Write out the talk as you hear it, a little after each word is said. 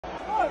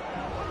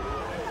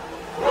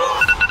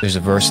There's a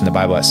verse in the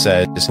Bible that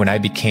says, when I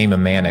became a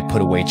man, I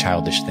put away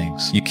childish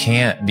things. You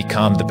can't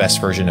become the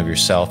best version of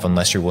yourself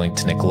unless you're willing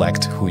to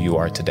neglect who you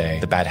are today.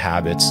 The bad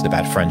habits, the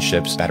bad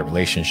friendships, bad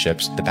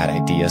relationships, the bad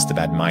ideas, the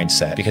bad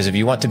mindset. Because if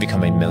you want to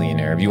become a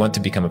millionaire, if you want to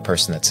become a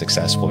person that's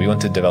successful, if you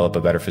want to develop a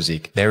better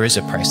physique, there is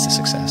a price to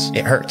success.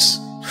 It hurts.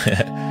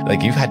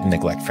 Like, you've had to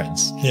neglect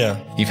friends. Yeah.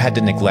 You've had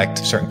to neglect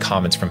certain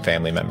comments from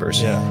family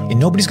members. Yeah. And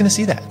nobody's going to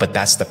see that. But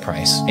that's the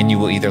price. And you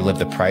will either live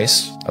the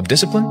price of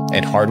discipline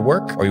and hard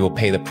work, or you will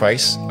pay the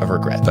price of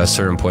regret. At a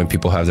certain point,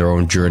 people have their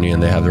own journey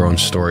and they have their own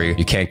story.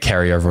 You can't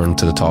carry everyone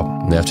to the top.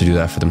 They have to do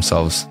that for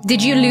themselves.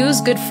 Did you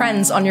lose good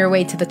friends on your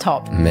way to the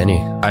top? Many.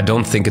 I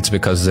don't think it's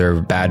because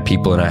they're bad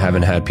people and I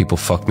haven't had people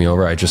fuck me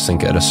over. I just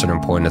think at a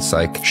certain point, it's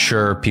like,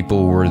 sure,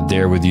 people were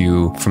there with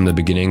you from the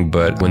beginning,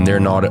 but when they're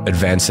not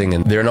advancing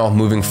and they're not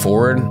moving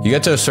forward, you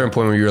get to a certain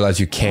point where you realize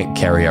you can't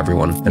carry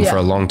everyone. And for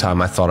a long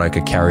time, I thought I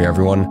could carry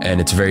everyone.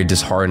 And it's very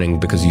disheartening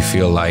because you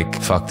feel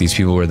like, fuck, these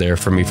people were there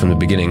for me from the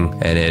beginning.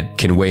 And it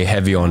can weigh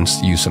heavy on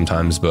you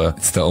sometimes, but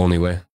it's the only way.